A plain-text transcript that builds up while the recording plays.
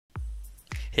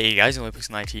Hey guys,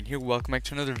 onlypixel19 here. Welcome back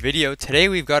to another video. Today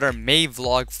we've got our May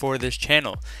vlog for this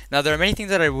channel. Now there are many things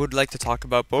that I would like to talk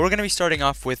about, but we're going to be starting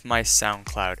off with my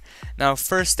SoundCloud. Now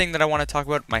first thing that I want to talk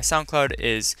about my SoundCloud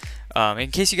is,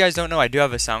 in case you guys don't know, I do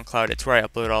have a SoundCloud. It's where I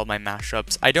upload all my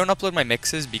mashups. I don't upload my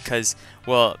mixes because,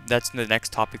 well, that's the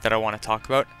next topic that I want to talk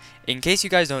about. In case you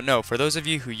guys don't know, for those of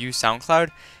you who use SoundCloud,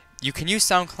 you can use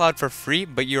SoundCloud for free,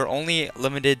 but you're only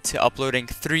limited to uploading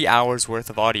 3 hours worth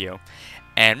of audio.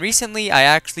 And recently, I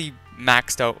actually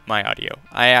maxed out my audio.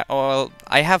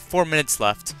 I have 4 minutes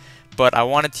left, but I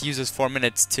wanted to use those 4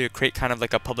 minutes to create kind of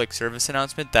like a public service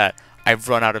announcement that I've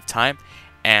run out of time.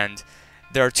 And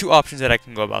there are two options that I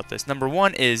can go about this. Number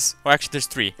one is, well, actually there's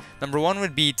three. Number one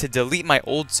would be to delete my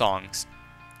old songs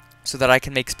so that I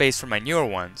can make space for my newer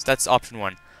ones. That's option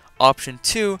one. Option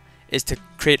two is to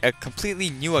create a completely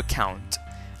new account,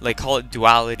 like call it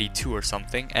Duality 2 or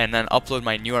something, and then upload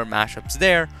my newer mashups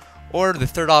there. Or the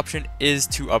third option is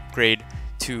to upgrade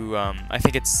to, I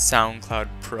think it's SoundCloud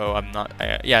Pro,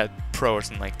 yeah, Pro or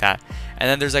something like that. And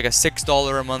then there's like a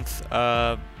 $6 a month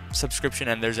subscription,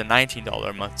 and there's a $19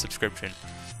 a month subscription.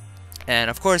 And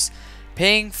of course,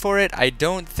 paying for it, I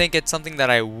don't think it's something that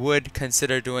I would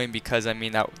consider doing, because I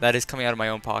mean that is coming out of my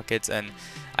own pockets, and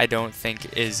I don't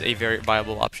think is a very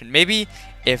viable option. Maybe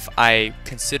if I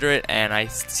consider it and I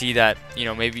see that, you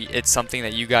know, maybe it's something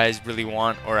that you guys really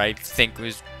want, or I think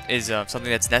is something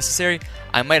that's necessary,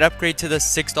 I might upgrade to the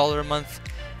 $6 a month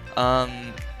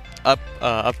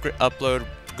upload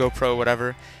GoPro,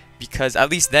 whatever, because at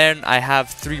least then I have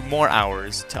 3 more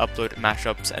hours to upload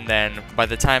mashups, and then by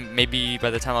the time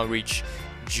I'll reach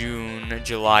June,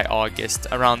 July, August,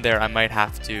 around there, I might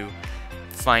have to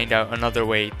find out another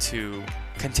way to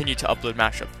continue to upload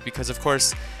mashups, because of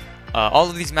course all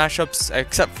of these mashups,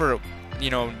 except for, you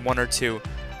know, 1 or 2,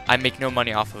 I make no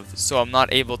money off of, so I'm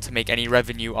not able to make any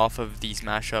revenue off of these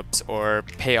mashups or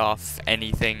pay off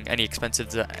anything, any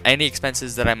expenses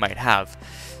that I might have.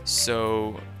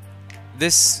 So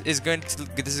this is going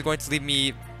to leave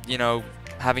me, you know,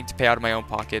 having to pay out of my own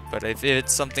pocket. But if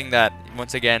it's something that,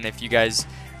 once again, if you guys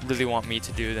really want me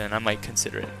to do, then I might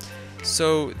consider it.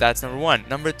 So that's number one.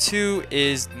 Number two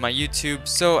is my YouTube.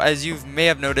 So as you may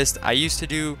have noticed, I used to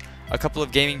do a couple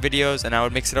of gaming videos, and I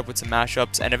would mix it up with some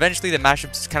mashups, and eventually the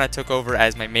mashups kind of took over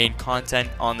as my main content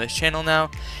on this channel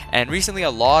now. And recently a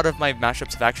lot of my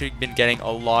mashups have actually been getting a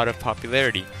lot of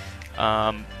popularity.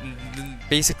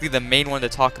 Basically the main one to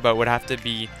talk about would have to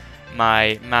be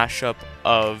my mashup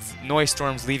of Noise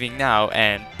Storm's Leaving Now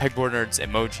and Pegboard Nerd's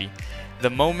Emoji.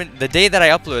 The day that I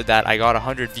uploaded that, I got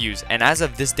 100 views, and as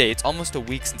of this day, it's almost a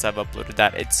week since I've uploaded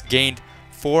that, it's gained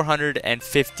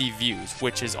 450 views,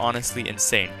 which is honestly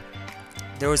insane.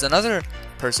 There was another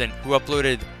person who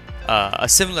uploaded a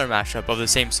similar mashup of the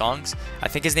same songs. I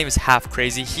think his name is Half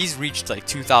Crazy. He's reached like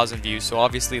 2,000 views, so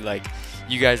obviously like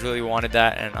you guys really wanted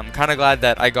that, and I'm kind of glad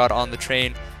that I got on the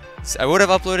train. I would have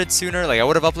uploaded sooner, like I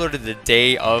would have uploaded the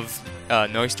day of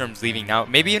Noise Storm's Leaving Now,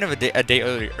 maybe even a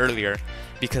day earlier,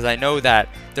 because I know that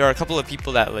there are a couple of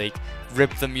people that like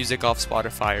rip the music off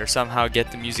Spotify or somehow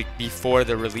get the music before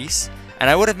the release. And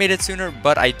I would have made it sooner,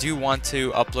 but I do want to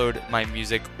upload my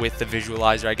music with the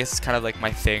visualizer. I guess it's kind of like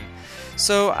my thing.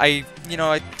 So it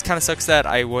kind of sucks that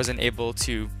I wasn't able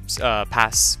to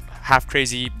pass Half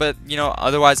Crazy, but you know,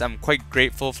 otherwise I'm quite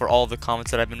grateful for all of the comments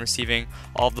that I've been receiving,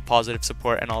 all of the positive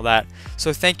support and all that.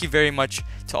 So thank you very much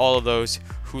to all of those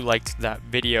who liked that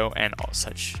video and all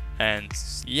such. And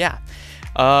yeah.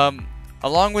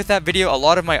 Along with that video, a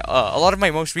lot of my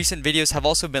most recent videos have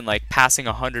also been like passing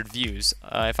 100 views.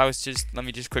 Let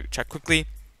me just check quickly.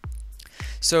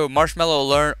 So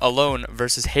Marshmallow Alone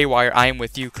versus Haywire I Am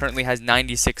With You currently has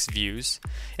 96 views.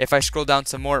 If I scroll down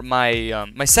some more, my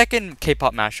second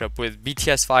K-pop mashup with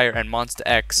BTS Fire and Monsta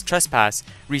X, Trespass,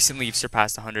 recently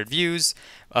surpassed 100 views.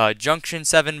 Junction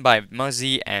 7 by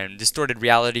Muzzy and Distorted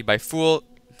Reality by Fool,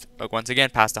 once again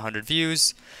passed 100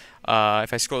 views.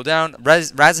 If I scroll down,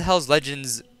 Razahel's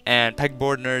Legends and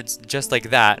Pegboard Nerds Just Like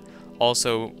That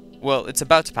also, well, it's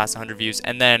about to pass 100 views.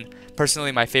 And then,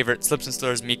 personally, my favorite, Slips and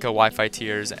Slurs, Mika, Wi-Fi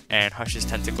Tears, and Hush's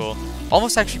Tentacle,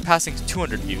 almost actually passing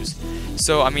 200 views.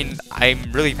 So, I mean,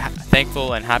 I'm really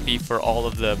thankful and happy for all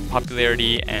of the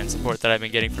popularity and support that I've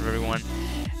been getting from everyone.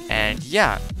 And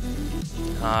yeah,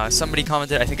 somebody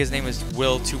commented, I think his name was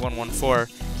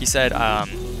Will2114, he said,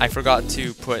 I forgot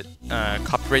to put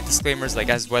copyright disclaimers, like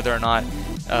as whether or not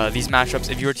these mashups,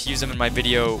 if you were to use them in my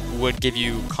video, would give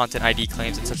you content ID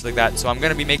claims and such like that. So I'm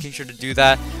going to be making sure to do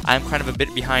that. I'm kind of a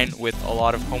bit behind with a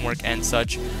lot of homework and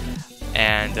such,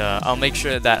 and I'll make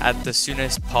sure that at the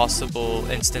soonest possible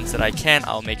instance that I can,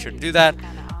 I'll make sure to do that.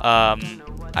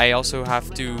 I also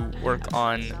have to work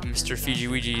on Mr. Fiji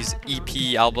Ouiji's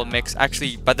EP album mix.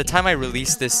 Actually, by the time I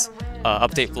release this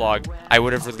update vlog, I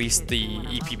would have released the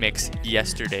EP mix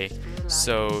yesterday.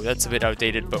 So that's a bit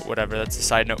outdated, but whatever. That's a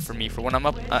side note for me for when I'm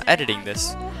editing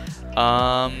this.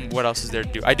 What else is there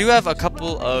to do? I do have a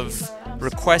couple of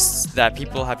requests that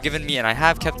people have given me, and I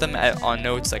have kept them on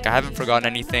notes. Like, I haven't forgotten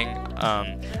anything.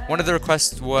 One of the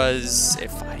requests was,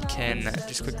 if I can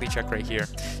just quickly check right here.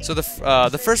 So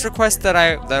the first request that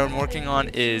I'm working on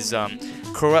is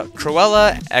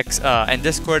Cruella X and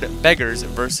Discord Beggars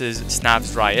versus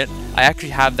Snaps Riot. I actually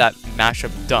have that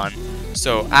mashup done.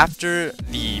 So after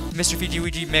the Mr. Fiji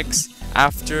Ouija mix,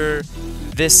 after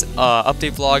this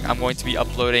update vlog, I'm going to be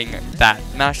uploading that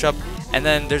mashup. And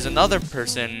then there's another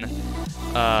person,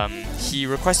 he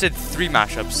requested 3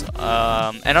 mashups,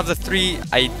 and of the 3,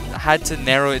 I had to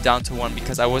narrow it down to 1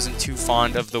 because I wasn't too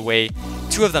fond of the way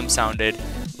 2 of them sounded.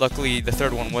 Luckily, the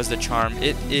third one was the charm.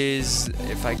 It is,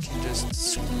 if I can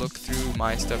just look through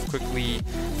my stuff quickly,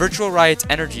 Virtual Riot's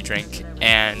Energy Drink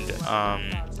and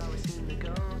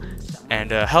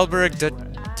Hellberg,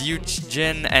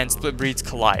 Dyujin, and Split Breeds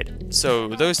Collide. So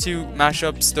those 2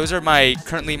 mashups, those are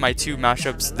currently my 2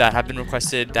 mashups that have been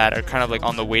requested that are kind of like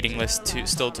on the waiting list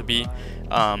still to be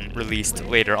released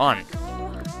later on.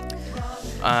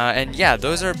 And yeah,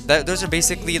 those are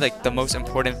basically like the most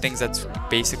important things that's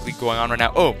basically going on right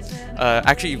now. Oh,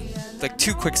 actually, like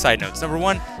 2 quick side notes. Number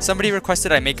 1, somebody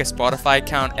requested I make a Spotify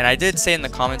account, and I did say in the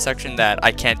comment section that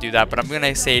I can't do that, but I'm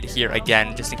gonna say it here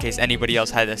again just in case anybody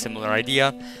else had a similar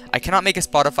idea. I cannot make a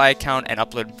Spotify account and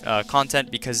upload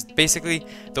content because basically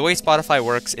the way Spotify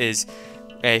works is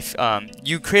if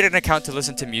you create an account to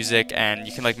listen to music and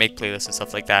you can like make playlists and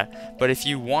stuff like that, but if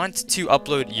you want to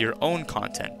upload your own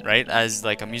content, right, as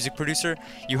like a music producer,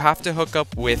 you have to hook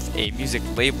up with a music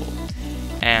label.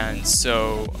 And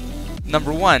so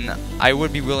number 1, I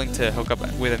would be willing to hook up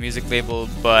with a music label,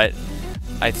 but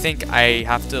I think I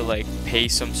have to like pay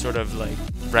some sort of like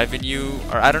revenue,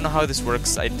 or I don't know how this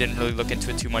works. I didn't really look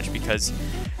into it too much because,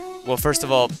 well, first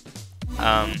of all,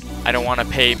 I don't want to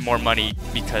pay more money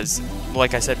because,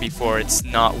 like I said before, it's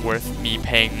not worth me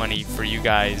paying money for you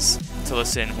guys to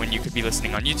listen when you could be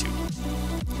listening on YouTube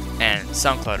and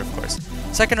SoundCloud, of course.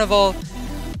 Second of all,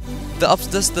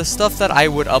 the stuff that I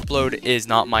would upload is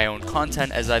not my own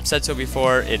content. As I've said so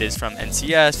before, it is from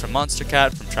NCS, from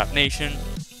Monstercat, from Trap Nation,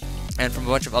 and from a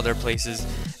bunch of other places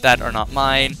that are not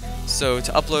mine. So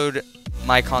to upload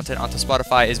my content onto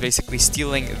Spotify is basically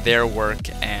stealing their work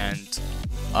and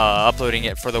uploading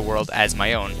it for the world as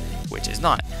my own, which is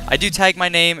not. I do tag my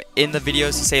name in the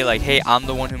videos to say like, hey, I'm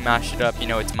the one who mashed it up, you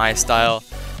know, it's my style.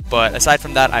 But aside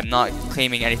from that, I'm not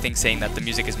claiming anything saying that the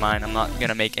music is mine. I'm not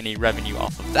gonna make any revenue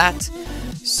off of that.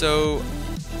 So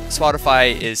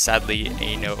Spotify is sadly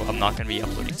a no. I'm not gonna be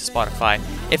uploading to Spotify.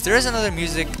 If there is another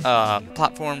music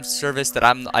platform service that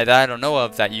I don't know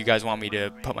of that you guys want me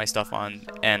to put my stuff on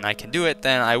and I can do it,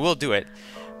 then I will do it.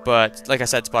 But like I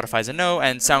said, Spotify is a no,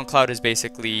 and SoundCloud is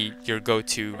basically your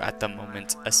go-to at the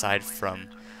moment aside from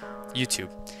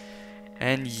YouTube.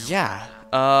 And yeah,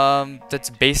 that's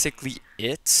basically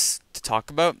it to talk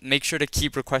about. Make sure to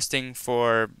keep requesting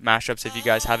for mashups if you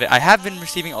guys have it. I have been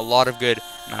receiving a lot of good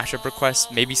mashup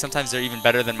requests. Maybe sometimes they're even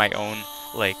better than my own,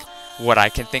 like what I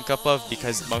can think up of,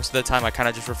 because most of the time I kind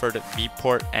of just refer to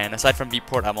Beatport, and aside from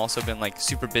Beatport, I've also been like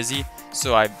super busy,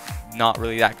 so I'm not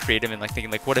really that creative and like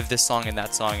thinking like what if this song and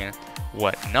that song and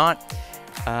whatnot.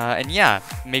 And yeah,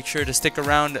 make sure to stick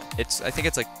around. I think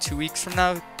it's like 2 weeks from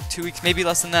now, 2 weeks, maybe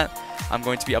less than that. I'm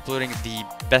going to be uploading the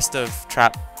best of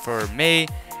trap for May.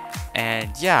 And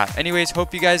yeah, anyways,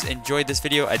 hope you guys enjoyed this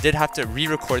video. I did have to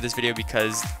re-record this video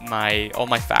because all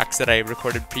my facts that I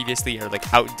recorded previously are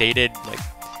like outdated, like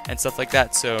and stuff like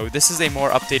that. So this is a more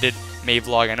updated May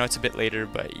vlog. I know it's a bit later,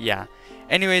 but yeah.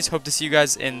 Anyways, hope to see you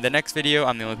guys in the next video.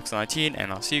 I'm the Olympics 19,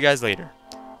 and I'll see you guys later.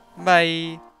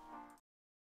 Bye.